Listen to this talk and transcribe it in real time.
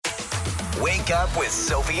Wake Up with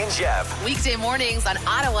Sophie and Jeff. Weekday mornings on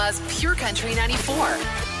Ottawa's Pure Country 94.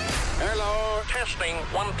 Hello, testing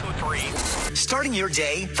 1, 2, 3. Starting your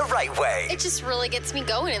day the right way. It just really gets me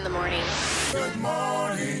going in the morning. Good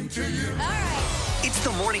morning to you. All right. It's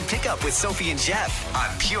the morning pickup with Sophie and Jeff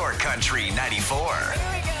on Pure Country 94.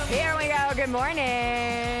 Here we go. Good morning.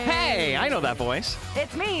 Hey, I know that voice.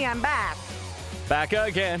 It's me. I'm back. Back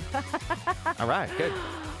again. All right, good.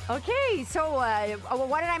 Okay, so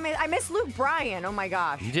what did I miss? I missed Luke Bryan. Oh, my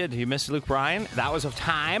gosh. You did. You missed Luke Bryan. That was of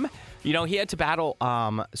time. You know, he had to battle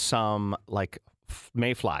some, like,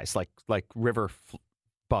 mayflies, like river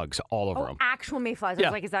bugs all over him. Actual mayflies. I Yeah.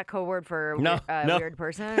 was like, is that code word for No. weird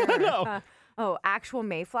person? Or, No. Actual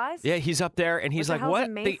mayflies? Yeah, he's up there, and he's What like, the hell's what a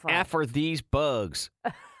the mayfly?" F are these bugs?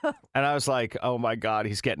 And I was like, oh, my God,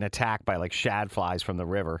 he's getting attacked by, like, shad flies from the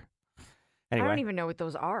river. Anyway, I don't even know what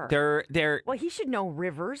those are. they're Well, he should know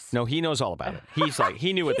rivers. no, he knows all about it. He's like,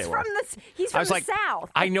 he knew what they were. He's I from was the like,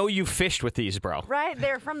 South. I know you fished with these, bro. Right?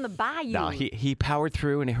 They're from the bayou. No, he powered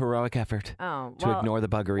through in a heroic effort to to ignore the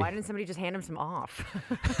buggery. Why didn't somebody just hand him some off?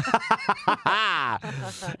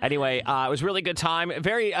 Anyway, it was a really good time.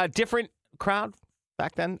 Very different crowd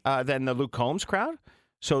back then than the Luke Combs crowd.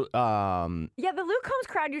 So, Yeah, the Luke Combs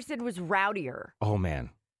crowd you said was rowdier. oh man.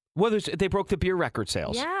 Well, they broke the beer record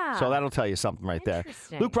sales. Yeah. So that'll tell you something right there.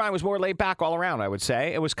 Interesting. Luke Bryan was more laid back all around, I would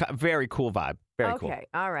say. It was very cool vibe. Very cool. Okay,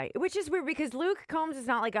 all right. Which is weird because Luke Combs is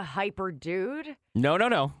not like a hyper dude.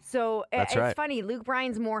 No. So That's it's right. funny. Luke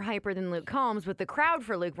Bryan's more hyper than Luke Combs, but the crowd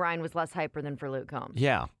for Luke Bryan was less hyper than for Luke Combs.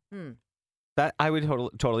 Yeah. That I would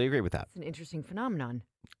totally agree with that. It's an interesting phenomenon.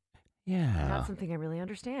 Yeah. Not something I really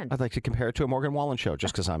understand. I'd like to compare it to a Morgan Wallen show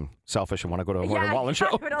just because I'm selfish and want to go to a Morgan Wallen show.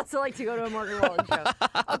 I would also like to go to a Morgan Wallen show.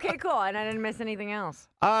 Okay, cool. And I didn't miss anything else.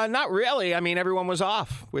 Not really. I mean, everyone was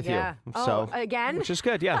off with Yeah. you. Oh, So again? Which is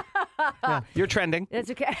good, yeah. Yeah. You're trending. That's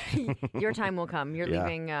okay. Your time will come. You're Yeah.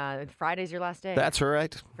 leaving. Friday's your last day. That's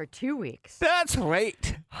right. for 2 weeks. That's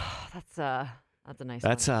right. That's a nice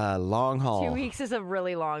That's one. a long haul. 2 weeks is a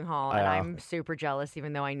really long haul, and Yeah. I'm super jealous,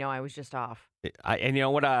 even though I know I was just off. And you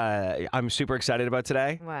know what I'm super excited about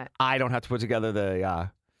today? What? I don't have to put together the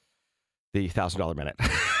 $1,000 minute.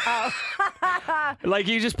 Oh. Like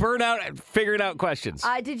you just burn out figuring out questions.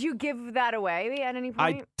 Did you give that away at any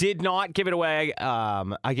I point? did not give it away.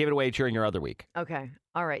 I gave it away during your other week. Okay.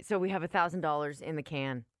 All right. So we have $1,000 in the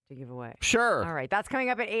can to give away. Sure. All right. That's coming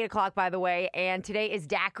up at 8 o'clock, by the way. And today is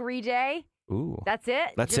Daiquiri Day. Ooh. That's it?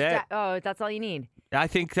 That's Just it. That's all you need. I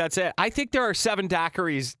think that's it. I think there are 7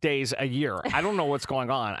 daiquiris days a year. I don't know what's going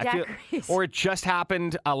on. Daiquiris. Or it just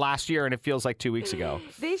happened last year and it feels like 2 weeks ago.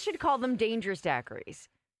 They should call them dangerous daiquiris.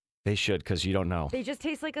 They should because you don't know. They just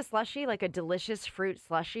taste like a slushie, like a delicious fruit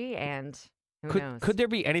slushie, and who knows? Could there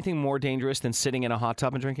be anything more dangerous than sitting in a hot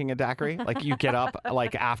tub and drinking a daiquiri? Like you get up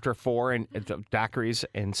like after 4 and daiquiris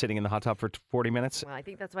and sitting in the hot tub for 40 minutes Well, I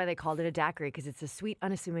think that's why they called it a daiquiri, because it's a sweet,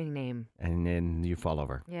 unassuming name. and then you fall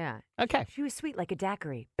over. Yeah. Okay. She was sweet like a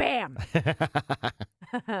daiquiri. Bam!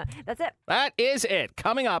 That's it. That is it.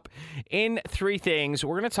 Coming up in 3 things,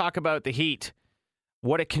 we're going to talk about the heat,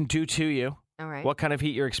 what it can do to you, All right. what kind of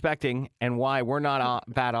heat you're expecting, and why we're not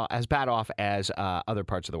as bad off as other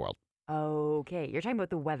parts of the world. Okay. You're talking about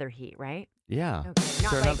the weather heat, right? Yeah. Okay. Is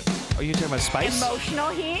Not there like another- Are you talking about spice? emotional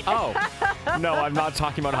heat? Oh, no, I'm not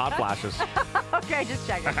talking about hot flashes. Okay, just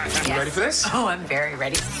checking. You ready for this? Oh, I'm very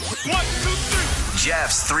ready.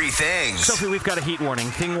 Jeff's 3 things. Sophie, we've got a heat warning.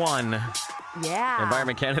 Thing 1, Yeah.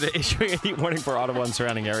 Environment Canada issuing a heat warning for Ottawa and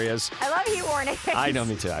surrounding areas. I love heat warnings. I know,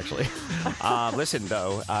 me too, actually. Listen,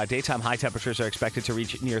 though, daytime high temperatures are expected to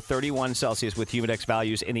reach near 31 Celsius with humidex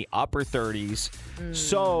values in the upper 30s.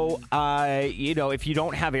 So, if you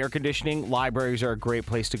don't have air conditioning, libraries are a great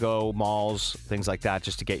place to go, malls, things like that,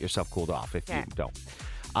 just to get yourself cooled off if you don't.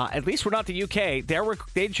 At least we're not the UK.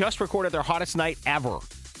 They just recorded their hottest night ever.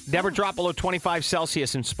 Never dropped below 25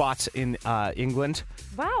 Celsius in spots in England.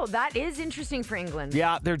 Wow, that is interesting for England.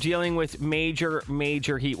 Yeah, they're dealing with major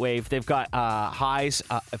heat wave. They've got highs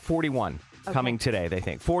 41 coming today, they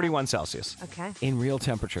think. 41 Celsius. Okay. In real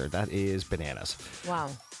temperature. That is bananas. Wow.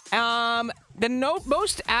 The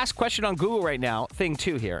most asked question on Google right now, thing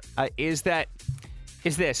 2 here, is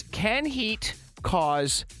this: can heat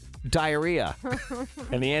cause diarrhea?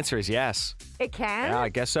 And the answer is yes. It can? Yeah, I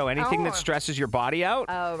guess so. Anything that stresses your body out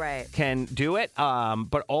Oh, right. can do it.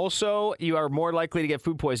 But also, you are more likely to get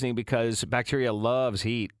food poisoning because bacteria loves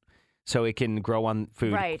heat. So it can grow on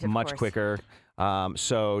food Right, of much course. quicker.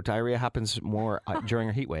 So diarrhea happens more during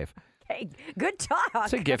a heat wave. Hey, good talk.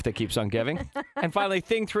 It's a gift that keeps on giving. And finally,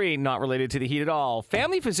 thing 3, not related to the heat at all.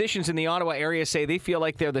 Family physicians in the Ottawa area say they feel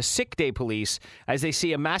like they're the sick day police as they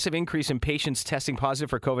see a massive increase in patients testing positive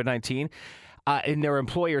for COVID-19. and their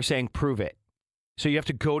employer saying, prove it. So you have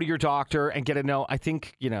to go to your doctor and get a no. I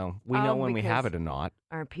think, we know when we have it or not.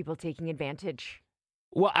 Are people taking advantage?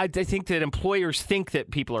 Well, I think that employers think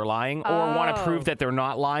that people are lying or want to prove that they're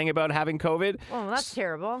not lying about having COVID. Oh, that's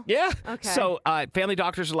terrible. Yeah. Okay. So family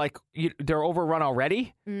doctors are like, they're overrun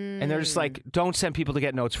already. And they're just like, don't send people to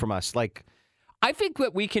get notes from us. Like, I think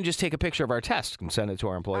that we can just take a picture of our test and send it to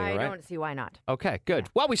our employer, right? I don't see why not. Okay, good.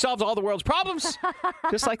 Well, we solved all the world's problems.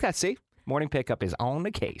 Just like that, see? Morning Pickup is on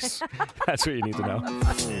the case. That's what you need to know.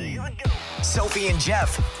 Sophie and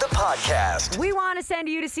Jeff, the podcast. We want to send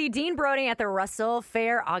you to see Dean Brody at the Russell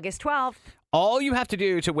Fair August 12th. All you have to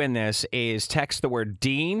do to win this is text the word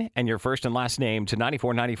Dean and your first and last name to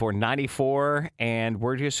 949494, and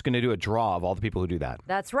we're just going to do a draw of all the people who do that.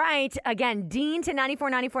 That's right. Again, Dean to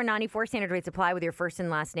 949494. Standard rates apply with your first and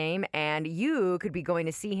last name, and you could be going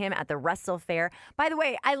to see him at the Russell Fair. By the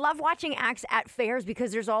way, I love watching acts at fairs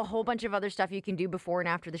because there's a whole bunch of other stuff you can do before and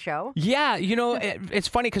after the show. Yeah, it's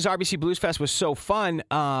funny because RBC Blues Fest was so fun,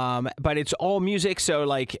 but it's all music, so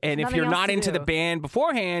like, and if you're not into the band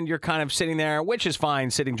beforehand, you're kind of sitting there, which is fine,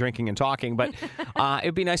 sitting, drinking, and talking. But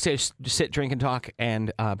it'd be nice to sit, drink, and talk,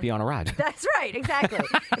 and be on a ride. That's right, exactly.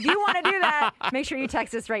 If you want to do that, make sure you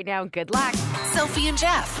text us right now. Good luck. Sophie and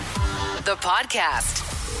Jeff, the podcast.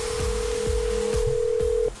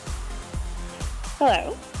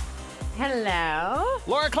 Hello. Hello.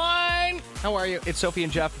 Laura Klein, how are you? It's Sophie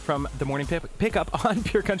and Jeff from the Morning Pickup on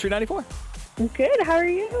Pure Country 94. Good. How are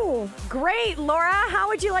you? Great. Laura, how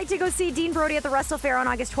would you like to go see Dean Brody at the Russell Fair on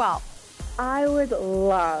August 12th? I would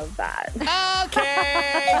love that.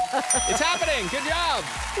 Okay. It's happening. Good job.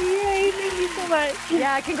 Yay, thank you so much.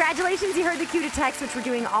 Yeah, congratulations. You heard the cue to text, which we're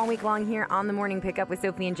doing all week long here on the Morning Pickup with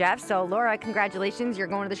Sophie and Jeff. So, Laura, congratulations. You're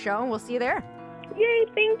going to the show, and we'll see you there. Yay,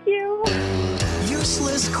 thank you.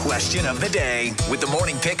 Useless question of the day with the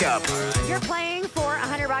Morning Pickup. You're playing for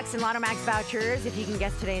 $100 in Lotto Max vouchers if you can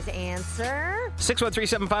guess today's answer.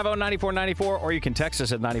 613-750-9494, or you can text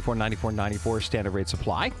us at 949494. Standard rates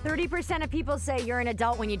apply. 30% of people say you're an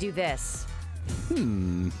adult when you do this.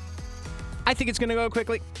 I think it's going to go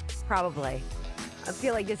quickly. Probably. I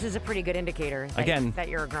feel like this is a pretty good indicator that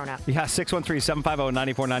you're a grown-up. Yeah,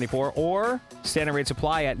 613-750-9494, or standard rates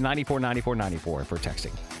apply at 949494 for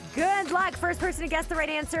texting. Good luck. First person to guess the right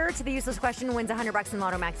answer to the useless question wins $100 in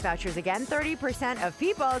Lotto Max vouchers. Again, 30% of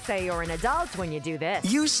people say you're an adult when you do this.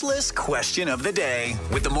 Useless question of the day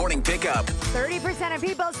with the Morning Pickup. 30% of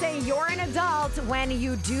people say you're an adult when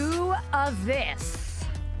you do this.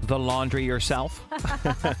 The laundry yourself.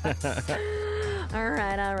 All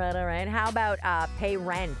right. How about pay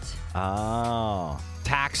rent? Oh.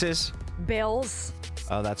 Taxes. Bills.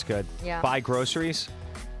 Oh, that's good. Yeah. Buy groceries.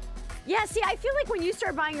 Yeah, see, I feel like when you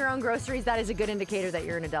start buying your own groceries, that is a good indicator that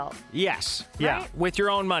you're an adult. Yes. Yeah. Right? With your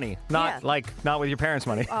own money. Not with your parents'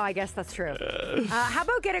 money. Oh, I guess that's true. How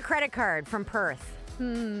about get a credit card from Perth?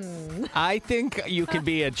 I think you can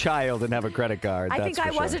be a child and have a credit card. I think I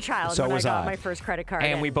was a child when I got my first credit card.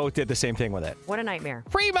 And we both did the same thing with it. What a nightmare.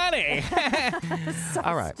 Free money. So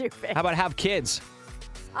all right. stupid. How about have kids?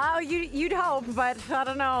 Oh, you'd hope, but I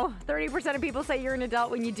don't know. 30% of people say you're an adult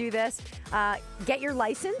when you do this. Get your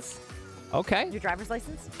license. Okay. Your driver's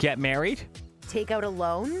license. Get married. Take out a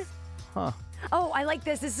loan. Huh. Oh, I like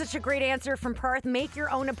this. This is such a great answer from Perth. Make your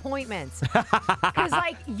own appointments. Because,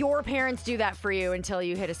 your parents do that for you until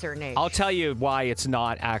you hit a certain age. I'll tell you why it's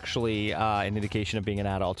not actually an indication of being an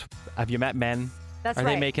adult. Have you met men? That's Are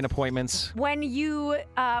right. they making appointments? When your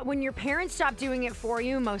parents stop doing it for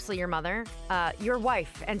you, mostly your mother, your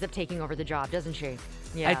wife ends up taking over the job, doesn't she?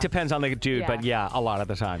 Yeah. It depends on the dude, Yeah. but yeah, a lot of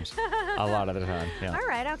the times. A lot of the time, yeah. All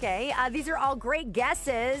right, okay. These are all great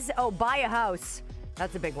guesses. Oh, buy a house.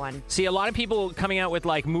 That's a big one. See, a lot of people coming out with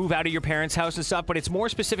move out of your parents' house and stuff, but it's more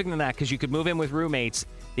specific than that because you could move in with roommates.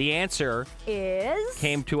 The answer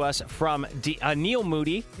came to us from Neil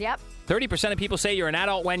Moody. Yep. 30% of people say you're an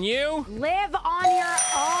adult when you live on your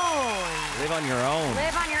own. Live on your own.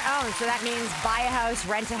 Live on your own. So that means buy a house,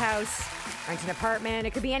 rent an apartment.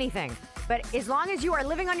 It could be anything. But as long as you are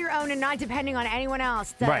living on your own and not depending on anyone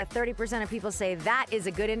else, 30% of people say that is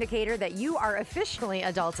a good indicator that you are officially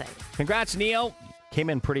adulting. Congrats, Neil. Came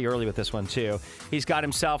in pretty early with this one, too. He's got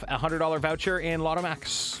himself a $100 voucher in Lotto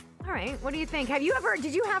Max. All right. What do you think? Did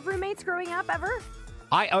you have roommates growing up ever?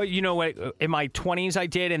 You know what? In my 20s, I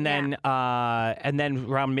did, and then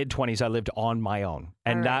around mid-20s, I lived on my own,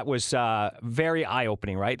 and that was very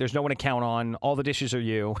eye-opening. Right? There's no one to count on. All the dishes are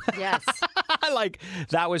you. Yes.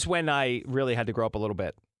 That was when I really had to grow up a little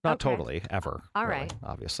bit. Not totally, ever. All really, right.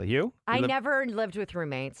 Obviously, you? I never lived with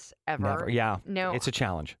roommates ever. Never. Yeah. No. It's a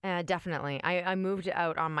challenge. Definitely. I moved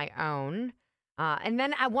out on my own. And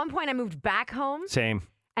then at one point I moved back home Same.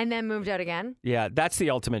 and then moved out again. Yeah, that's the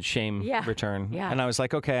ultimate shame return. Yeah. And I was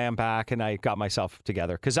like, okay, I'm back, and I got myself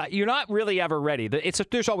together because you're not really ever ready.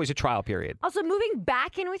 There's always a trial period. Also, moving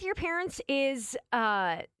back in with your parents is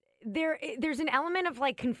there's an element of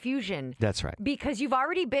like confusion. That's right. Because you've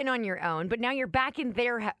already been on your own, but now you're back in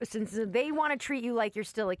their house since they want to treat you like you're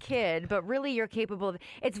still a kid, but really you're capable of.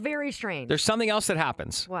 It's very strange. There's something else that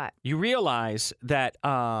happens. What? You realize that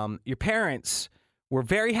your parents were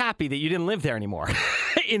very happy that you didn't live there anymore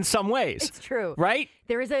in some ways. It's true. Right?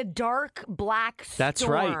 There is a dark black storm That's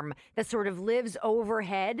right. that sort of lives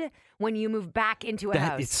overhead when you move back into a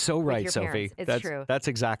house. It's so with right, your Sophie. parents. It's that's true. That's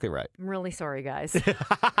exactly right. I'm really sorry, guys.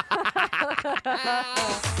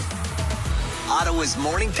 Ottawa's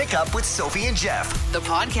Morning Pickup with Sophie and Jeff. The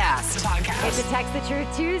podcast. It's a Text the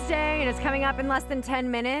Truth Tuesday, and it's coming up in less than 10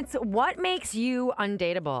 minutes. What makes you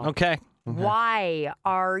undateable? Okay. Why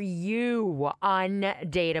are you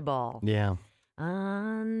undateable? Yeah.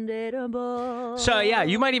 Undateable. So, yeah,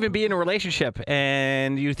 you might even be in a relationship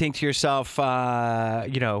and you think to yourself, every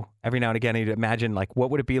now and again, you'd imagine, like, what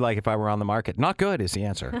would it be like if I were on the market? Not good is the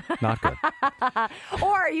answer. Not good.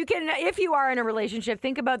 Or you can, if you are in a relationship,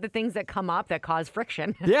 think about the things that come up that cause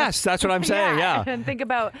friction. Yes, that's what I'm saying. Yeah. And think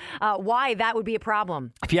about why that would be a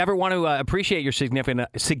problem. If you ever want to appreciate your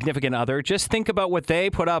significant other, just think about what they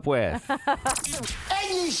put up with. And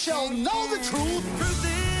ye shall know the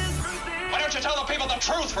truth. Why don't you tell the people the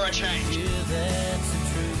truth for a change?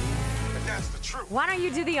 That's the truth. Why don't you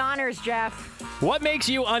do the honors, Jeff? What makes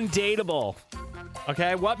you undateable?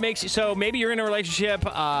 Okay, what makes you... So maybe you're in a relationship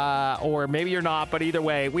or maybe you're not, but either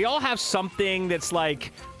way, we all have something that's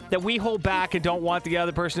like... that we hold back and don't want the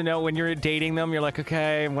other person to know when you're dating them. You're like,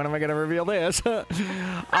 okay, when am I going to reveal this?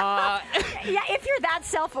 Yeah, if you're that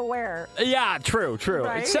self-aware. Yeah, true.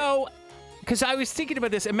 Right? So... Because I was thinking about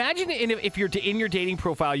this. Imagine if you're in your dating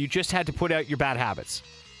profile, you just had to put out your bad habits.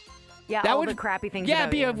 Yeah, That all would- the crappy things Yeah,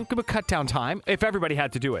 about it'd you. be a cut down time if everybody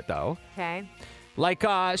had to do it, though. Okay. Like,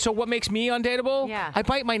 so what makes me undateable? Yeah. I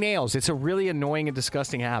bite my nails. It's a really annoying and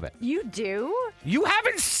disgusting habit. You do? You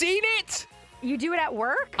haven't seen it? You do it at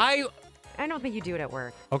work? I don't think you do it at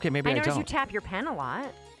work. Okay, maybe I notice don't. you tap your pen a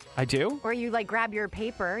lot. I do? Or you like grab your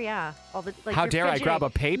paper, yeah. All the like. How you're dare I fidgety. grab a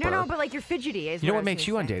paper? No, but like you're fidgety. Is You know I what was makes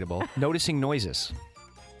you gonna say. undateable? Noticing noises.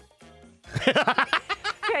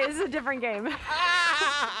 Okay, this is a different game.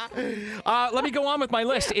 Let me go on with my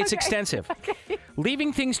list. It's Okay. extensive. Okay.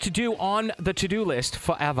 Leaving things to do on the to-do list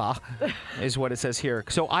forever is what it says here.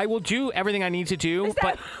 So I will do everything I need to do, Is that,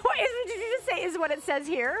 but did you just say is what it says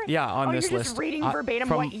here? Yeah, on this you're list. just reading from- verbatim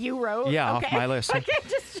what you wrote? Yeah, okay. off my list. Okay,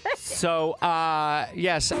 just checking. so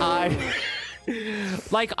yes, I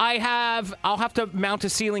like I'll have to mount a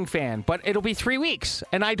ceiling fan, but it'll be 3 weeks,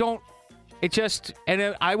 and I don't. It just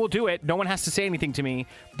I will do it. No one has to say anything to me.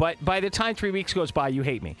 But by the time 3 weeks goes by, you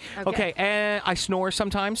hate me. Okay, and I snore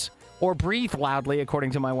sometimes or breathe loudly, according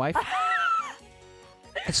to my wife.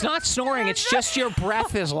 It's not snoring. It's just your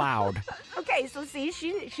breath is loud. Okay, so see,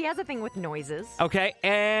 she has a thing with noises. Okay,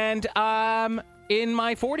 and in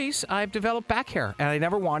my 40s, I've developed back hair, and I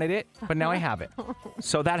never wanted it, but now I have it.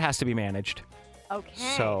 So that has to be managed. Okay.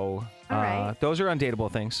 So All right. those are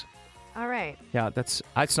undateable things. All right. Yeah,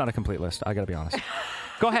 it's not a complete list. I got to be honest.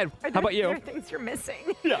 Go ahead. How about There are you? things you're missing.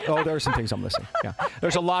 Yeah. Oh, there are some things I'm missing. Yeah.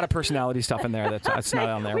 There's a lot of personality stuff in there that's not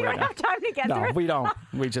on there we right don't now. have time to get No, through. we don't.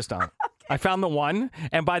 We just don't. I found the one,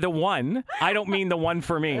 and by the one, I don't mean the one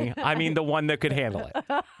for me. I mean the one that could handle it.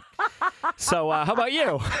 So, how about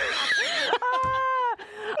you?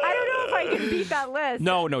 I don't know if I can beat that list.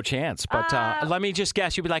 No chance. But let me just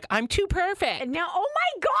guess. You'd be like, I'm too perfect. No. Oh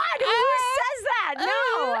my God! Who says that?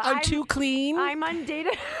 No. I'm too clean. I'm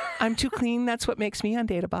undated. I'm too clean. That's what makes me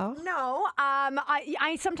undateable. No.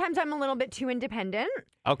 I sometimes I'm a little bit too independent.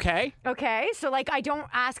 Okay. Okay, so like I don't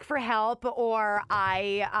ask for help, or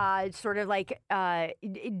I sort of like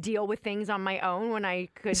deal with things on my own when I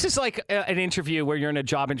could. This is like an interview where you're in a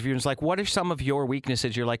job interview and it's like, what are some of your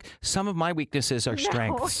weaknesses? You're like, some of my weaknesses are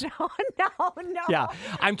strengths. No. Yeah,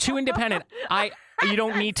 I'm too independent. You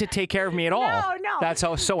don't need to take care of me at all. No. That's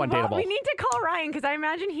so undateable. Well, we need to call Ryan because I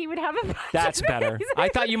imagine he would have a bunch That's of better. things. I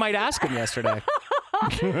thought you might ask him yesterday.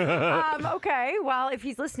 Okay, well, if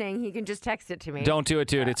he's listening, he can just text it to me. Don't do it,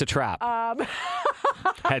 dude. It's a trap.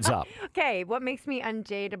 Heads up. Okay, what makes me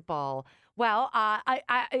undateable? Well,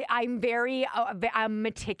 I'm very I'm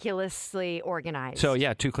meticulously organized. So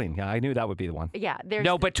yeah, too clean. Yeah, I knew that would be the one. Yeah, there's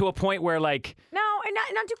No, but to a point where like, no, and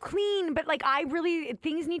not too clean, but like I really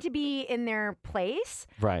things need to be in their place.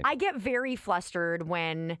 Right. I get very flustered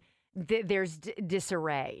when there's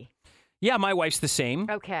disarray. yeah, my wife's the same.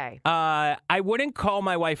 Okay. I wouldn't call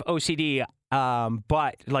my wife OCD.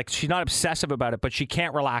 But like she's not obsessive about it, but she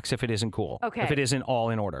can't relax if it isn't cool. Okay. If it isn't all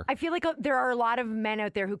in order. I feel like there are a lot of men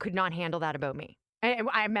out there who could not handle that about me.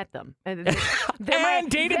 I met them. And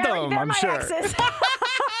dated them, I'm sure. Exes.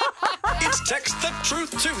 It's Text the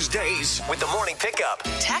Truth Tuesdays with the Morning Pickup.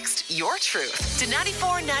 Text your truth to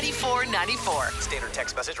 949494. Standard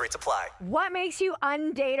text message rates apply. What makes you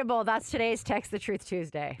undateable? That's today's Text the Truth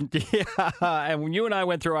Tuesday. Yeah, and when you and I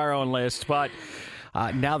went through our own list, but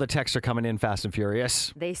now the texts are coming in fast and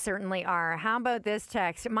furious. They certainly are. How about this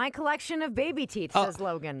text? My collection of baby teeth, says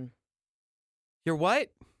Logan. You're what?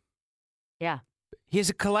 Yeah. He has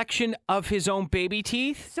a collection of his own baby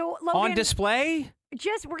teeth So Logan, on display?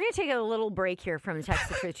 we're going to take a little break here from Text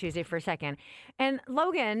the Truth Tuesday for a second. And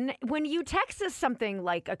Logan, when you text us something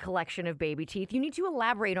like a collection of baby teeth, you need to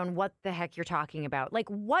elaborate on what the heck you're talking about. Like,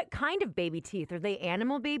 what kind of baby teeth? Are they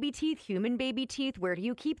animal baby teeth, human baby teeth? Where do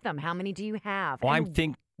you keep them? How many do you have? Well,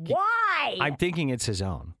 And why? I'm thinking it's his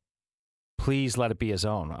own. Please let it be his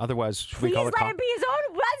own. Otherwise, we Please call it. let it be his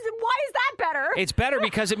own. Why is that better? It's better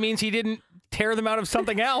because it means he didn't tear them out of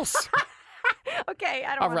something else. Okay,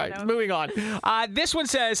 I don't All want right, to know. moving on. This one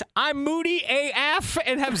says, I'm moody AF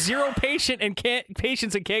and have zero patience and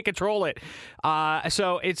can't control it.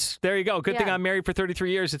 So it's, there you go. Good thing Yeah. I'm married for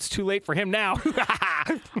 33 years. It's too late for him now.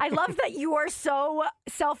 I love that you are so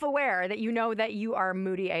self-aware that you know that you are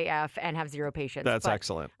moody AF and have zero patience. That's But,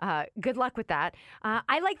 excellent. Good luck with that.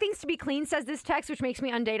 I like things to be clean, says this text, which makes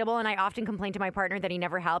me undateable, and I often complain to my partner that he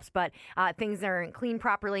never helps, but things aren't clean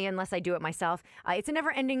properly unless I do it myself. It's a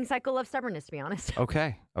never-ending cycle of stubbornness, to be honest.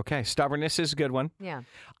 Okay. Stubbornness is a good one. Yeah.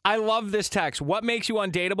 I love this text. What makes you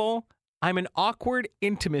undateable? I'm an awkward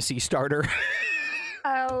intimacy starter.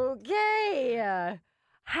 Okay.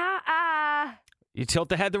 You tilt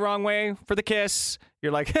the head the wrong way for the kiss.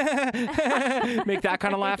 You're like, make that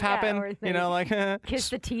kind of laugh happen. or You know, like kiss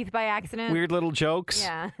the teeth by accident. weird little jokes.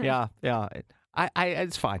 Yeah. Yeah.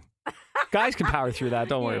 It's fine. Guys can power through that.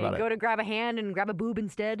 Don't worry about Go it. to grab a hand and grab a boob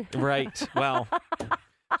instead. Right. Well,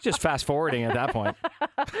 just fast forwarding at that point.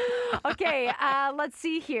 Okay, let's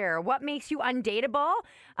see here. What makes you undateable?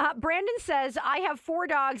 Brandon says, I have 4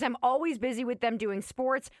 dogs. I'm always busy with them doing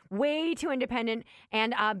sports, way too independent,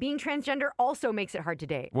 and being transgender also makes it hard to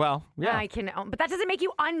date. Well, yeah. But that doesn't make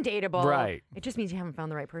you undateable. Right. It just means you haven't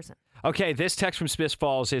found the right person. Okay, this text from Smith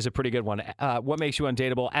Falls is a pretty good one. What makes you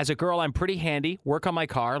undateable? As a girl, I'm pretty handy. Work on my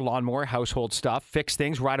car, lawnmower, household stuff, fix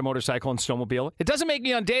things, ride a motorcycle and snowmobile. It doesn't make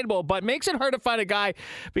me undateable, but makes it hard to find a guy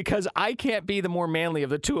because I can't be the more manly of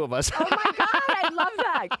the two of us. Oh my God, I love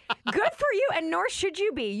that. Good for you, and nor should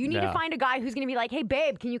you be. You need Yeah. to find a guy who's going to be like, hey,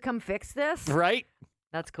 babe, can you come fix this? Right?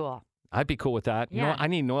 That's cool. I'd be cool with that. You know Yeah. what? I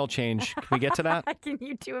need an oil change. Can we get to that? Can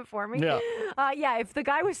you do it for me? Yeah. Yeah, if the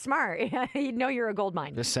guy was smart, he'd know you're a gold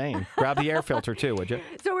mine. Just saying. Grab the air filter too, would you?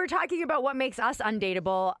 So we're talking about what makes us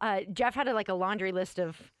undateable. Jeff had a laundry list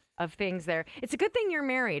of things there. It's a good thing you're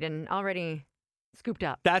married and already scooped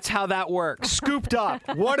up. That's how that works. Scooped up.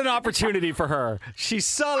 What an opportunity for her. She's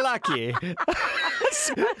so lucky.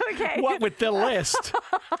 Okay. What with the list?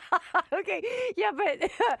 Okay. Yeah,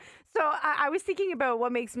 but so I was thinking about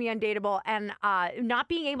what makes me undateable, and not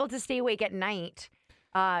being able to stay awake at night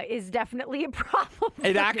is definitely a problem.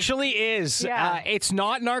 It actually is. Yeah. It's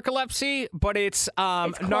not narcolepsy, but it's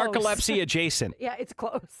close. narcolepsy adjacent. Yeah, it's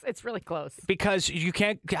close. It's really close. Because you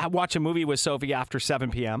can't watch a movie with Sophie after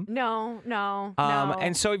 7 p.m. No.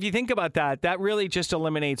 And so if you think about that, that really just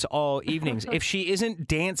eliminates all evenings. If she isn't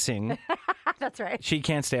dancing, That's right. she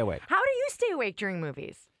can't stay awake. How do you stay awake during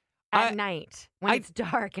movies? At night when it's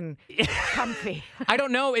dark and comfy. I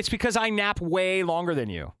don't know. It's because I nap way longer than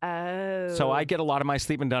you. Oh. So I get a lot of my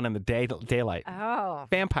sleeping done in the daylight. Oh.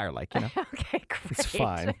 Vampire-like, you know? Okay, great. It's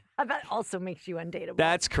fine. That also makes you undateable.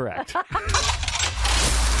 That's correct.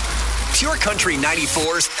 Pure Country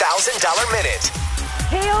 94's $1,000 Minute.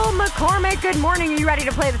 Cale McCormick, good morning. Are you ready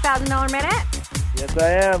to play the $1,000 Minute? Yes, I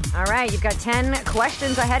am. All right, you've got 10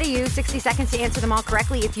 questions ahead of you, 60 seconds to answer them all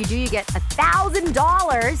correctly. If you do, you get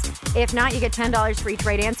 $1,000. If not, you get $10 for each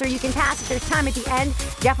right answer. You can pass if there's time at the end.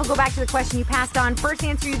 Jeff will go back to the question you passed on. First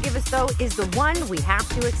answer you give us, though, is the one we have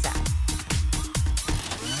to accept.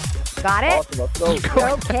 Got it? Awesome, let's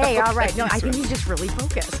go. Okay, all right. No, I think he's just really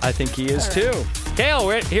focused. I think he is too. Cale,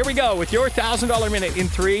 here we go with your $1,000 minute in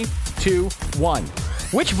 3, 2, 1.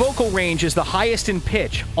 Which vocal range is the highest in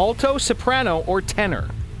pitch? Alto, soprano, or tenor?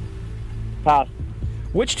 Pass.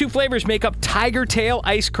 Which 2 flavors make up Tiger Tail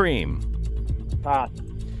ice cream? Pass.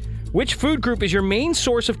 Which food group is your main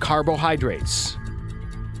source of carbohydrates?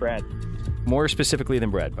 Bread. More specifically than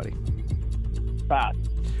bread, buddy. Pass.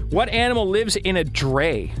 What animal lives in a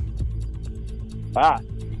dray? Pass.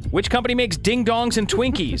 Which company makes ding-dongs and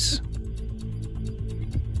Twinkies?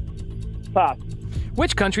 Pass.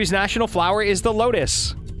 Which country's national flower is the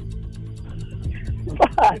lotus?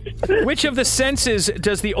 Pass. Which of the senses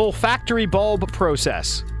does the olfactory bulb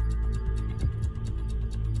process?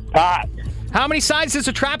 Pass. How many sides does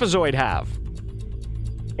a trapezoid have?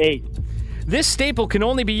 8. This staple can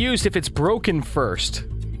only be used if it's broken first.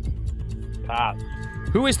 Pass.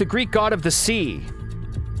 Who is the Greek god of the sea?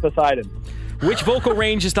 Poseidon. Which vocal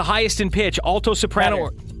range is the highest in pitch? Alto, soprano,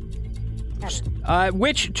 or...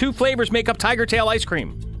 which two flavors make up Tiger Tail ice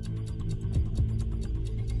cream?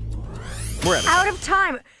 We're Out of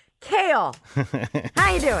time. Kale,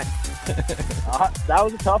 how you doing? That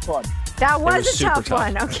was a tough one. That was a super tough tough.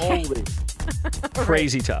 one. Okay. Holy.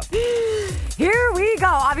 Crazy tough. Here we go.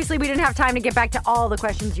 Obviously, we didn't have time to get back to all the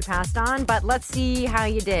questions you passed on, but let's see how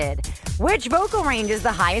you did. Which vocal range is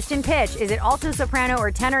the highest in pitch? Is it alto, soprano,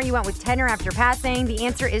 or tenor? You went with tenor after passing. The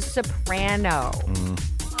answer is soprano.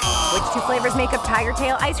 Which two flavors make up Tiger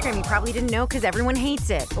Tail ice cream? You probably didn't know because everyone hates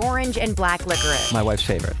it. Orange and black licorice. My wife's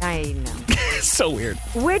favorite. I know. So weird.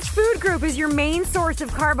 Which food group is your main source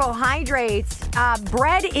of carbohydrates?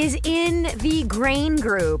 Bread is in the grain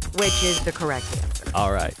group, which is the correct answer.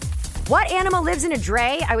 All right. What animal lives in a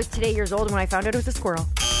dray? I was today years old when I found out it was a squirrel.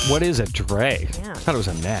 What is a dray? Yeah. I thought it was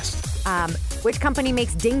a nest. Which company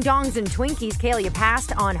makes ding dongs and Twinkies? Kale, you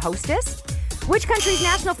passed on Hostess. Which country's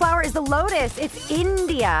national flower is the lotus? It's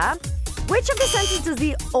India. Which of the senses does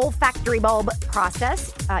the olfactory bulb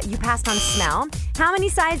process? You passed on smell. How many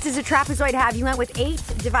sides does a trapezoid have? You went with 8.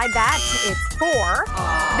 Divide that. It's 4.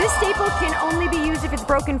 This staple can only be used if it's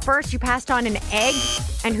broken first. You passed on an egg.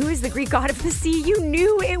 And who is the Greek god of the sea? You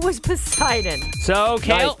knew it was Poseidon. So,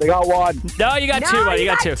 Kale. Nice. They got one. No, you got No, two, buddy.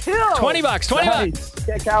 you You got got two. two. $20. $20. Nice.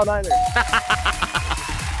 Can't count either.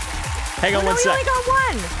 Hang on No, one we sec. only got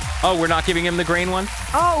one. Oh, we're not giving him the grain one?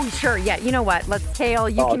 Oh, sure. Yeah, you know what? Let's, Kale,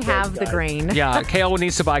 you can thanks, have the guys. grain. Yeah, Kale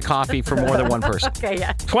needs to buy coffee for more than one person. Okay,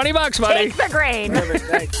 yeah. $20, buddy. Take the grain. Perfect.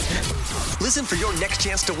 Thanks. Listen for your next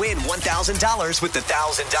chance to win $1,000 with the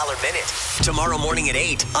 $1,000 Minute. Tomorrow morning at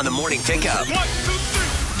 8 on the Morning Pickup.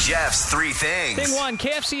 Jeff's 3 things. Thing 1,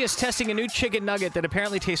 KFC is testing a new chicken nugget that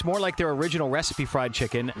apparently tastes more like their original recipe fried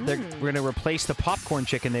chicken. They're going to replace the popcorn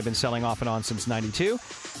chicken they've been selling off and on since 92.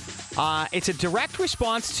 It's a direct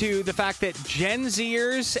response to the fact that Gen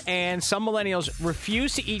Zers and some millennials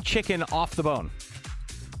refuse to eat chicken off the bone.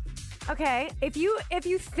 Okay, if you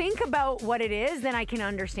think about what it is, then I can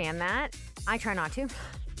understand that. I try not to.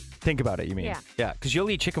 Think about it, you mean? Yeah. Yeah, because you'll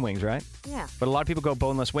eat chicken wings, right? Yeah. But a lot of people go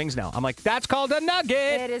boneless wings now. I'm like, that's called a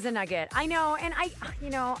nugget. It is a nugget. I know, and I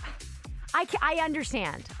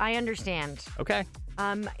understand. I understand. Okay.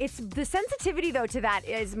 It's the sensitivity though to that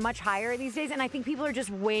is much higher these days, and I think people are just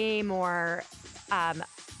way more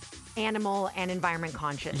animal and environment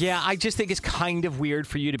conscious. Yeah, I just think it's kind of weird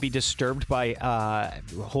for you to be disturbed by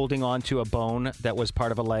holding on to a bone that was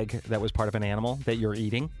part of a leg that was part of an animal that you're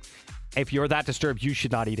eating. If you're that disturbed, you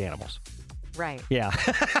should not eat animals. Right. Yeah.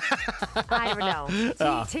 I don't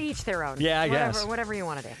know. To each their own. Yeah, I guess. Whatever you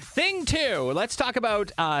want to do. Thing 2, let's talk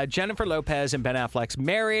about Jennifer Lopez and Ben Affleck's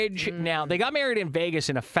marriage. Now, they got married in Vegas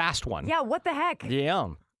in a fast one. Yeah, what the heck? Yeah,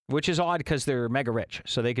 which is odd because they're mega rich,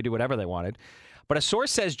 so they could do whatever they wanted. But a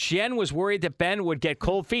source says Jen was worried that Ben would get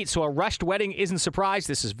cold feet, so a rushed wedding isn't surprised.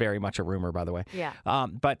 This is very much a rumor, by the way. Yeah.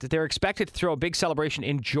 But they're expected to throw a big celebration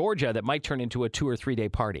in Georgia that might turn into a 2 or 3 day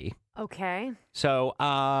party. Okay. So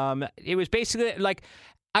it was basically like,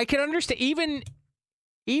 I can understand, even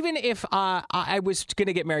if I was going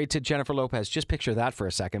to get married to Jennifer Lopez, just picture that for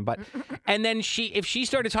a second. But and then if she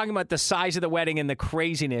started talking about the size of the wedding and the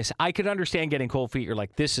craziness, I could understand getting cold feet. You're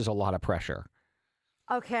like, this is a lot of pressure.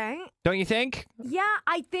 Okay. Don't you think? Yeah,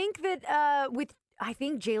 I think that I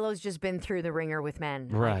think J-Lo's just been through the ringer with men.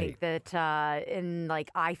 Right. I think that,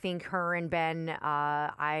 I think her and Ben,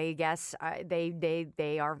 I guess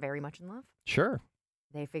they are very much in love. Sure.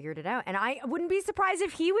 They figured it out. And I wouldn't be surprised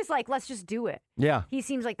if he was like, let's just do it. Yeah. He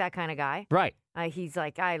seems like that kind of guy. Right. He's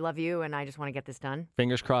like, I love you and I just want to get this done.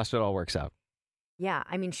 Fingers crossed it all works out. Yeah.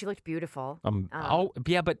 I mean, she looked beautiful.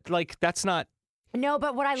 Yeah, but like, that's not. No,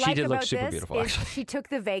 but what I like did look about super this beautiful, is actually. she took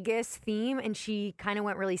the Vegas theme and she kind of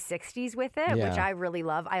went really 60s with it, Yeah. which I really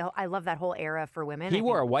love. I love that whole era for women. He I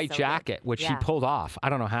wore think a it's white so good. jacket, which she Yeah. pulled off. I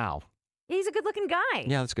don't know how. He's a good-looking guy.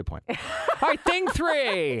 Yeah, that's a good point. All right, thing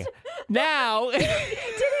 3. Now. Didn't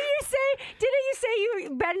you say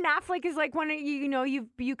Ben Affleck is like one of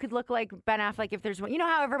you could look like Ben Affleck if there's one. You know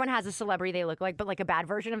how everyone has a celebrity they look like, but like a bad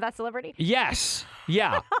version of that celebrity? Yes.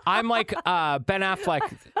 Yeah. I'm like Ben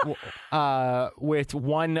Affleck with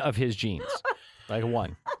one of his genes. Like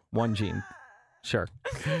one gene. Sure.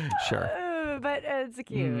 But it's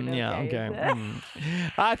cute. Yeah,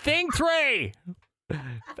 okay. Thing 3.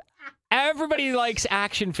 everybody likes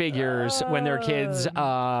action figures when they're kids.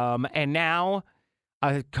 And now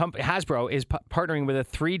Hasbro is partnering with a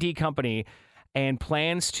 3D company and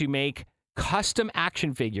plans to make custom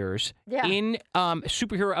action figures in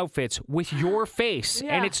superhero outfits with your face.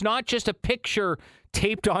 And it's not just a picture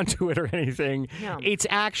taped onto it or anything. No. It's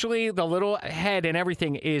actually the little head and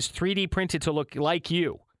everything is 3D printed to look like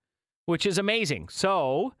you, which is amazing.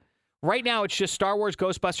 So right now it's just Star Wars,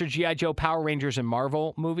 Ghostbusters, G.I. Joe, Power Rangers, and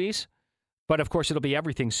Marvel movies. But of course, it'll be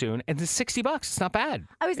everything soon. And it's $60. It's not bad.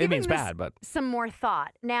 I was it giving means this bad, but some more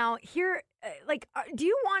thought. Now, here, do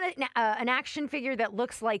you want an action figure that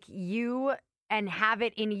looks like you and have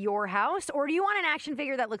it in your house? Or do you want an action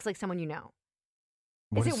figure that looks like someone you know?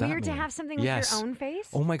 What Is does it that weird to mean? have something with Yes. your own face?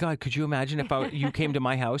 Oh my God, could you imagine if you came to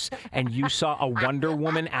my house and you saw a Wonder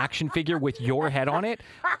Woman action figure with your head on it?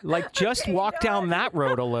 Like, just walk down that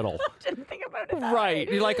road a little. I didn't think about it that Right.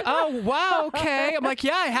 way. You're like, oh, wow, okay. I'm like,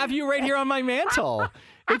 yeah, I have you right here on my mantle.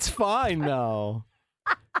 It's fine, though.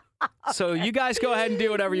 So you guys go ahead and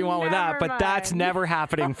do whatever you want with that, but that's never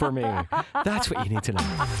happening for me. That's what you need to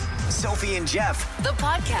know. Sophie and Jeff. The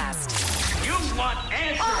podcast. You want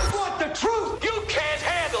answers. I want the truth. You can't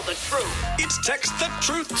handle the truth. It's Text the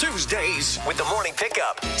Truth Tuesdays with the morning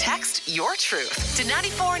pickup. Text your truth to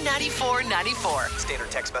 949494. Standard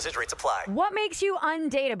text message rates apply. What makes you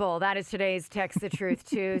undateable? That is today's Text the Truth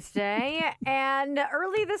Tuesday. And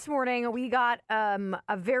early this morning, we got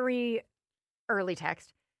a very early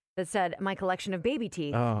text that said, my collection of baby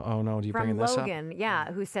teeth. Oh no, do you bring From this Logan,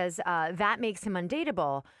 who says that makes him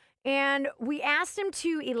undateable. And we asked him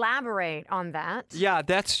to elaborate on that. Yeah,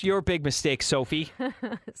 that's your big mistake, Sophie.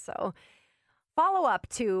 So, follow up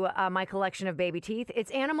to my collection of baby teeth.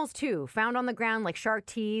 It's animals too, found on the ground like shark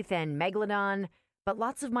teeth and megalodon, but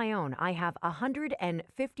lots of my own. I have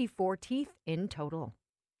 154 teeth in total.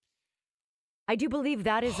 I do believe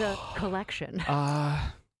that is a collection.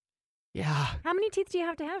 Yeah. How many teeth do you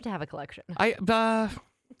have to have a collection?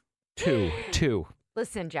 Two.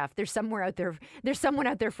 Listen, Jeff, there's someone out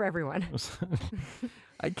there for everyone.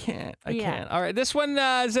 I can't. Yeah. Can't. All right. This one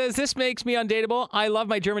says, this makes me undateable. I love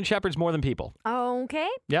my German Shepherds more than people. Okay.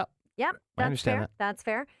 Yep. Yep. I understand fair. that. That's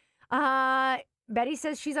fair. Betty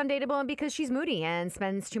says she's undateable because she's moody and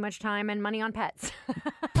spends too much time and money on pets.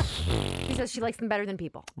 She says she likes them better than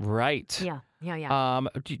people. Right. Yeah.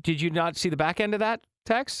 Did you not see the back end of that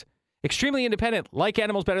text? Extremely independent, like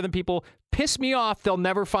animals better than people. Piss me off, they'll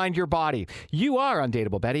never find your body. You are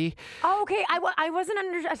undateable, Betty. Oh, okay. I wasn't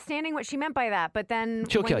understanding what she meant by that, but then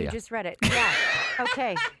She'll when kill you ya. just read it. Yeah.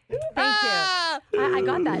 Okay. Thank you. I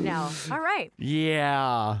got that now. All right.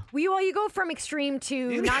 Yeah. Well, you go from extreme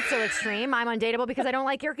to not so extreme. I'm undateable because I don't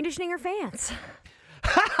like air conditioning or fans.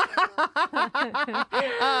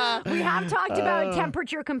 We have talked about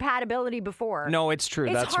temperature compatibility before. No, it's true.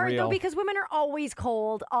 It's That's hard real. though because women are always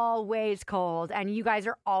cold, and you guys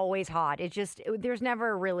are always hot. There's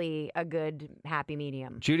never really a good happy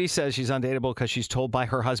medium. Judy says she's undateable because she's told by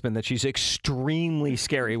her husband that she's extremely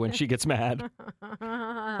scary when she gets mad.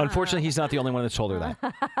 Unfortunately, he's not the only one that's told her that.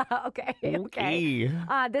 Okay.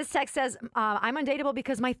 This text says, I'm undateable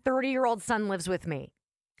because my 30-year-old son lives with me.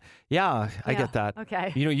 Yeah, I get that.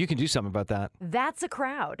 Okay. You know, you can do something about that. That's a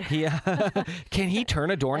crowd. Yeah. Can he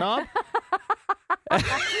turn a doorknob?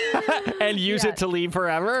 And use it to leave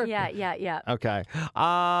forever? Yeah. Okay.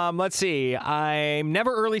 Let's see. I'm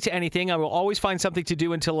never early to anything. I will always find something to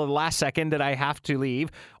do until the last second that I have to leave,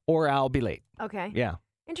 or I'll be late. Okay. Yeah.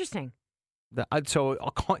 Interesting. So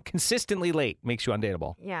consistently late makes you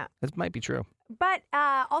undateable. Yeah. That might be true. But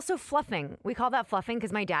also fluffing. We call that fluffing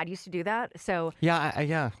because my dad used to do that. So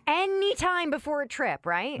yeah. any time before a trip,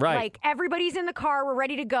 right? Right. Like everybody's in the car, we're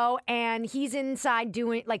ready to go, and he's inside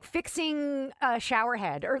doing fixing a shower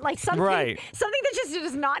head or something. Right. Something that just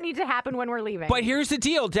does not need to happen when we're leaving. But here's the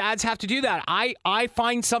deal. Dads have to do that. I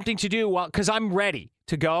find something to do because I'm ready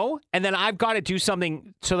to go, and then I've got to do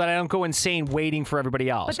something so that I don't go insane waiting for everybody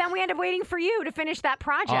else. But then we end up waiting for you to finish that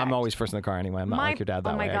project. I'm always first in the car anyway. I'm not like your dad that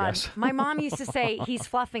oh my way, God. I guess. My mom used to say, he's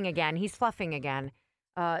fluffing again.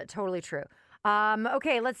 Totally true.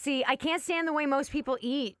 Okay, let's see. I can't stand the way most people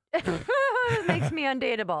eat. It makes me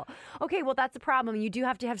undateable. Okay, well, that's the problem. You do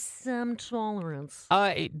have to have some tolerance.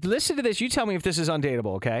 Listen to this. You tell me if this is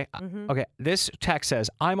undateable, okay? Mm-hmm. Okay, this text says,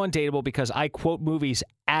 I'm undateable because I quote movies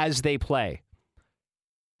as they play.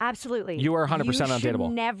 Absolutely. You are 100% undateable. You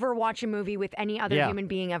should never watch a movie with any other human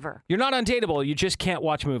being ever. You're not undateable. You just can't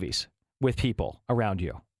watch movies with people around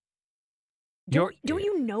you. Don't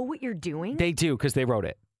you know what you're doing? They do because they wrote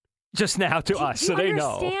it just now to us, so Do they you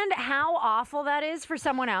know. understand how awful that is for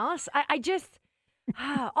someone else? I just...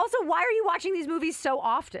 Also, why are you watching these movies so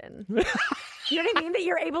often? You know what I mean? That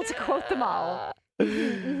you're able to quote them all.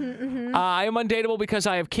 I am undateable because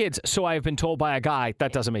I have kids, so I have been told by a guy.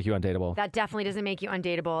 That doesn't make you undateable. That definitely doesn't make you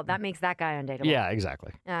undateable. That makes that guy undateable. Yeah,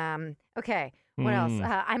 exactly. Okay. What else?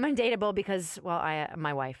 I'm undateable because,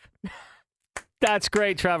 my wife. That's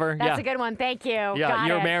great, Trevor. That's a good one. Thank you. Yeah, got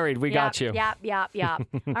you're it. married. We got you. Yep.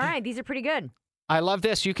 All right. These are pretty good. I love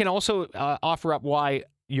this. You can also offer up why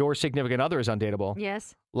your significant other is undateable.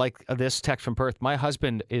 Yes. Like this text from Perth. My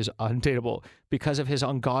husband is undateable because of his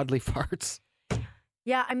ungodly farts.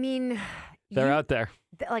 Yeah, I mean... They're out there.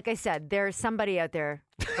 Like I said, there's somebody out there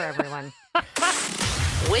for everyone.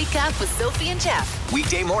 Wake up with Sophie and Jeff.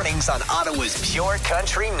 Weekday mornings on Ottawa's Pure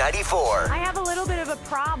Country 94. I have a little bit of a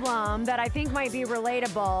problem that I think might be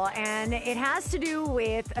relatable, and it has to do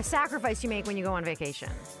with a sacrifice you make when you go on vacation.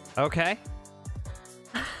 Okay.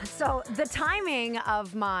 So the timing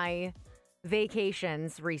of my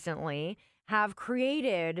vacations recently have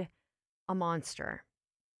created a monster.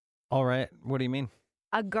 All right. What do you mean?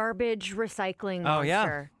 A garbage recycling Oh,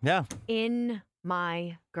 monster yeah. in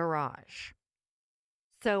my garage.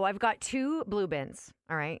 So I've got 2 blue bins,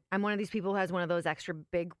 all right? I'm one of these people who has one of those extra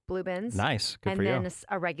big blue bins. Nice. Good and for then you.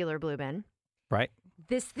 a regular blue bin. Right.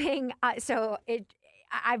 This thing,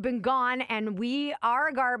 I've been gone, and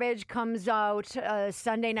our garbage comes out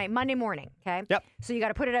Sunday night, Monday morning, okay? Yep. So you got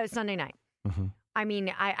to put it out Sunday night. Mm-hmm. I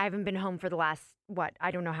mean, I haven't been home for the last,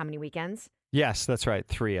 I don't know how many weekends. Yes, that's right.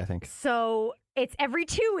 3, I think. So it's every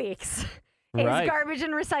 2 weeks. It's Right. garbage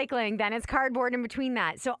and recycling. Then it's cardboard in between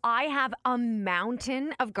that. So I have a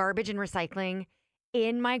mountain of garbage and recycling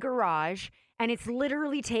in my garage, and it's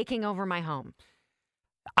literally taking over my home.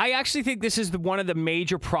 I actually think this is one of the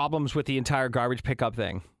major problems with the entire garbage pickup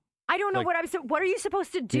thing. I don't know Like- what are you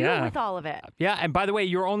supposed to do Yeah. with all of it? Yeah, and by the way,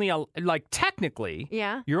 you're only, technically,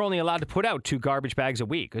 Yeah. you're only allowed to put out 2 garbage bags a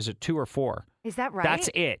week. Is it 2 or 4? Is that right? That's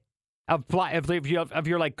it. Of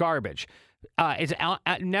your garbage. It's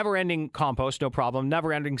never-ending compost, no problem.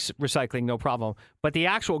 Never-ending recycling, no problem. But the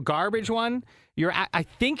actual garbage one, I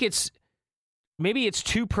think maybe it's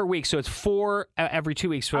 2 per week, so it's 4 every 2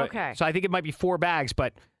 weeks. Okay. So I think it might be 4 bags,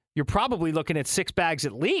 but you're probably looking at 6 bags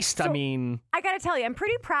at least. So- I mean, I got to tell you, I'm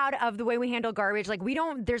pretty proud of the way we handle garbage. Like,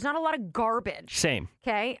 there's not a lot of garbage. same.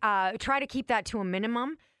 Okay. Try to keep that to a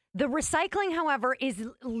minimum. The recycling, however, is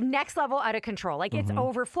next level out of control. Like, it's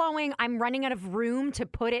overflowing. I'm running out of room to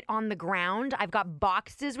put it on the ground. I've got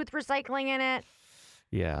boxes with recycling in it.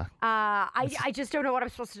 Yeah. I just don't know what I'm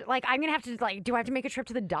supposed to do. Like, I'm going to have to, do I have to make a trip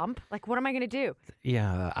to the dump? Like, what am I going to do?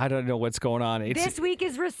 Yeah, I don't know what's going on. This week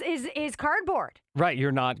is cardboard. Right,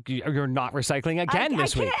 you're not recycling again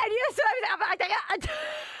this week.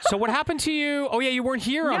 So what happened to you? Oh yeah, you weren't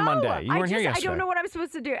here on Monday. You weren't here yesterday. I don't know what I'm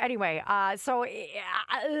supposed to do. Anyway,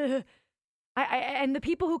 and the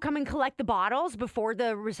people who come and collect the bottles before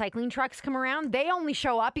the recycling trucks come around, they only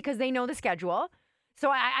show up because they know the schedule.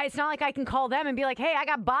 So it's not like I can call them and be like, "Hey, I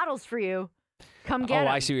got bottles for you. Come get 'em."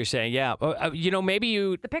 I see what you're saying. Yeah,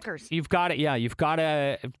 maybe The pickers. You've got it. Yeah, you've got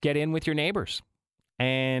to get in with your neighbors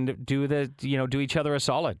and do each other a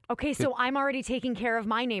solid. Okay, so I'm already taking care of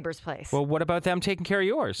my neighbor's place. Well, what about them taking care of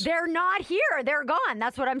yours? They're not here. They're gone.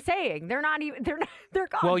 That's what I'm saying. They're not even. They're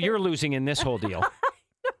gone. Well, you're losing in this whole deal.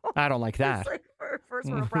 I don't like that. It's like first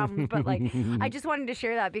world problems, but I just wanted to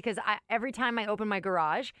share that because every time I open my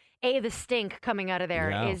garage, the stink coming out of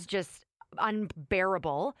there is just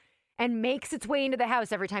unbearable and makes its way into the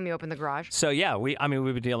house every time you open the garage. So yeah, we've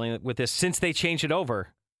been dealing with this since they changed it over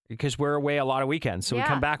because we're away a lot of weekends. So we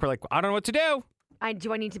come back, we're like, I don't know what to do.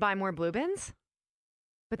 Do I need to buy more blue bins?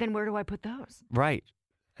 But then where do I put those? Right.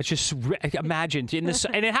 It's just imagine in this,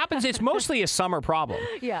 and it happens. It's mostly a summer problem.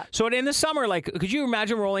 Yeah. So in the summer, could you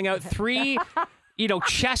imagine rolling out 3,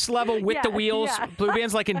 chest level with the wheels blue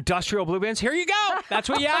bins, like industrial blue bins? Here you go. That's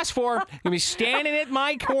what you asked for. You're gonna be standing at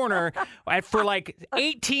my corner for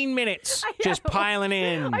 18 minutes, just piling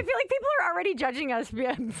in. I feel like people are already judging us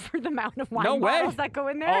for the amount of wine No way. bottles that go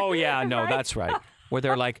in there. Oh yeah, no, that's right. Where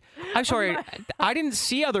they're like, I'm sorry, I didn't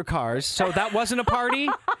see other cars, so that wasn't a party.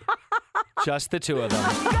 Just the 2 of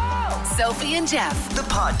them. Sophie and Jeff. The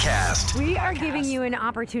podcast. We are giving you an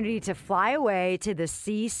opportunity to fly away to the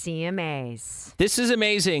CCMAs. This is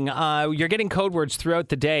amazing. You're getting code words throughout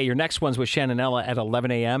the day. Your next one's with Shannon Ella at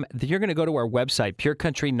 11 a.m. You're going to go to our website,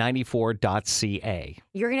 purecountry94.ca.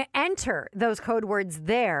 You're going to enter those code words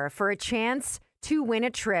there for a chance to win a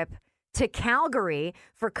trip to Calgary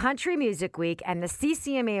for Country Music Week and the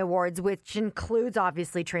CCMA Awards, which includes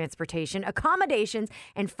obviously transportation, accommodations,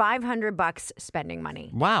 and $500 spending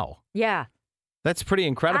money. Wow. Yeah. That's pretty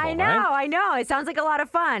incredible, I know, right? I know. It sounds like a lot of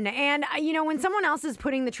fun. And, when someone else is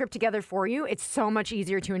putting the trip together for you, it's so much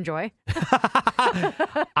easier to enjoy.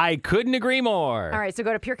 I couldn't agree more. All right, so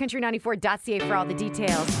go to purecountry94.ca for all the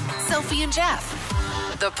details. Sophie and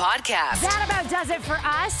Jeff, the podcast. That about does it for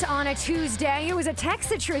us on a Tuesday. It was a Text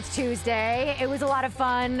the Truth Tuesday. It was a lot of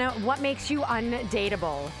fun. What makes you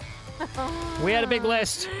undateable? We had a big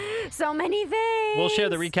list. So many things. We'll share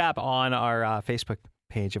the recap on our Facebook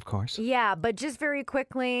page, of course. Yeah, but just very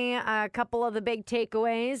quickly, a couple of the big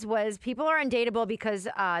takeaways was people are undateable because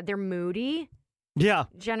they're moody, Yeah.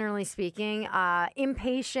 generally speaking,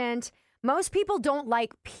 impatient. Most people don't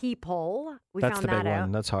like people. That's found the big that out.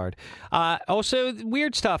 one. That's hard. Also,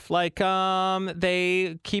 weird stuff like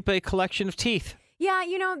they keep a collection of teeth. Yeah,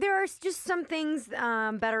 there are just some things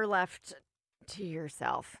better left to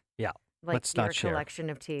yourself. Yeah. Like Let's your not share. collection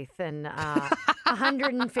of teeth, and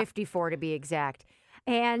 154 to be exact.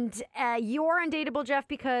 And you're undateable, Jeff,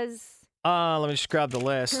 because... Let me just grab the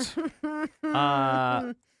list.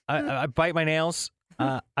 I bite my nails.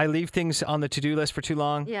 I leave things on the to-do list for too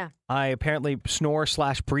long. Yeah. I apparently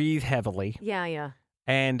snore/breathe heavily. Yeah.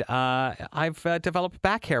 And I've developed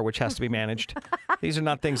back hair, which has to be managed. These are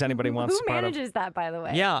not things anybody wants Who part of. manages that, by the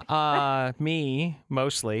way? Yeah, me,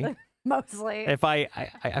 mostly. Mostly. If I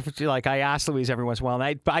feel like I ask Louise every once in a while,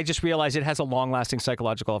 and I just realize it has a long-lasting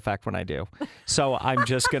psychological effect when I do. So I'm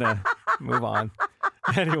just going to move on.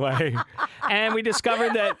 Anyway, and we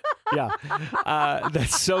discovered that, that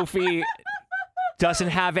Sophie doesn't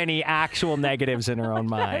have any actual negatives in her own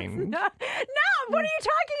mind. No, what are you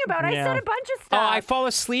talking about? I said a bunch of stuff. Oh, I fall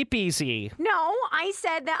asleep easy. No, I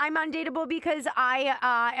said that I'm undateable because I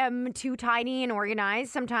am too tidy and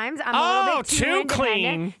organized. Sometimes I'm a little bit too too independent.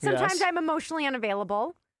 clean. Sometimes Yes. I'm emotionally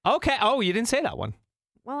unavailable. Okay. Oh, you didn't say that one.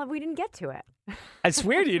 Well, we didn't get to it. It's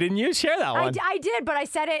weird you didn't share that one. I did, but I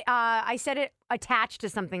said it. I said it attached to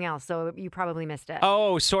something else, so you probably missed it.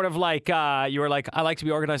 Oh, sort of like you were like, I like to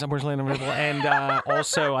be organized, I'm personally unavailable, and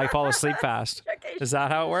also I fall asleep fast. Is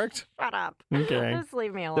that how it worked? Shut up. Okay. Just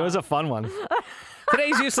leave me alone. That was a fun one.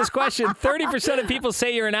 Today's useless question. 30% of people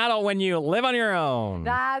say you're an adult when you live on your own.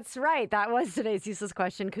 That's right. That was today's useless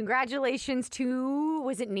question. Congratulations to,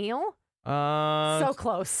 was it Neil? So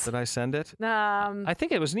close. Did I send it? I I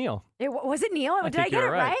think it was Neil. Was it Neil? Did I think get it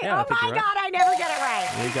you're right. right? Yeah, I Oh think my you're right. God, I never get it right.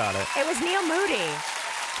 You got it. It was Neil Moody.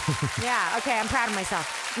 Yeah, okay, I'm proud of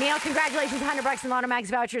myself. Neil, congratulations, $100 in Lotto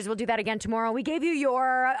Max vouchers. We'll do that again tomorrow. We gave you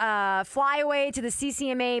your flyaway to the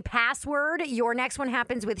CCMA password. Your next one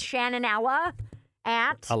happens with Shannonella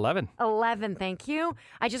at 11. 11, thank you.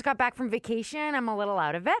 I just got back from vacation. I'm a little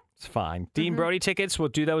out of it. It's fine. Dean Brody tickets, we'll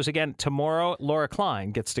do those again tomorrow. Laura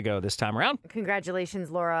Klein gets to go this time around.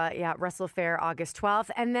 Congratulations, Laura. Yeah, Russell Fair, August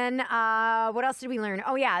 12th. And then what else did we learn?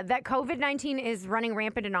 Oh, yeah, that COVID-19 is running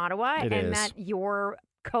rampant in Ottawa. It and is. that your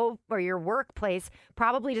your workplace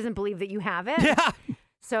probably doesn't believe that you have it. Yeah.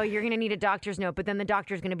 So you're going to need a doctor's note, but then the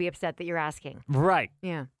doctor's going to be upset that you're asking. Right.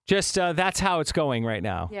 Yeah. Just that's how it's going right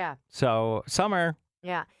now. Yeah. So, summer.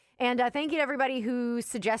 Yeah. And thank you to everybody who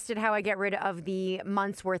suggested how I get rid of the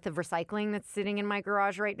month's worth of recycling that's sitting in my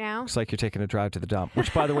garage right now. Looks like you're taking a drive to the dump,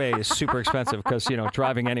 which, by the way, is super expensive because,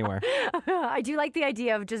 driving anywhere. I do like the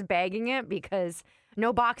idea of just bagging it because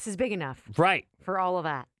no box is big enough Right. for all of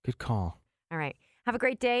that. Good call. All right. Have a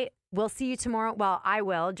great day. We'll see you tomorrow. Well, I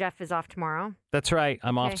will. Jeff is off tomorrow. That's right.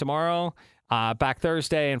 I'm off Okay. tomorrow, back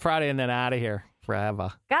Thursday and Friday, and then out of here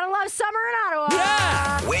forever. Gotta love summer in Ottawa.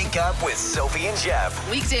 Yeah! Wake up with Sophie and Jeff.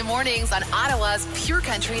 Weekday mornings on Ottawa's Pure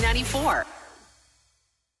Country 94.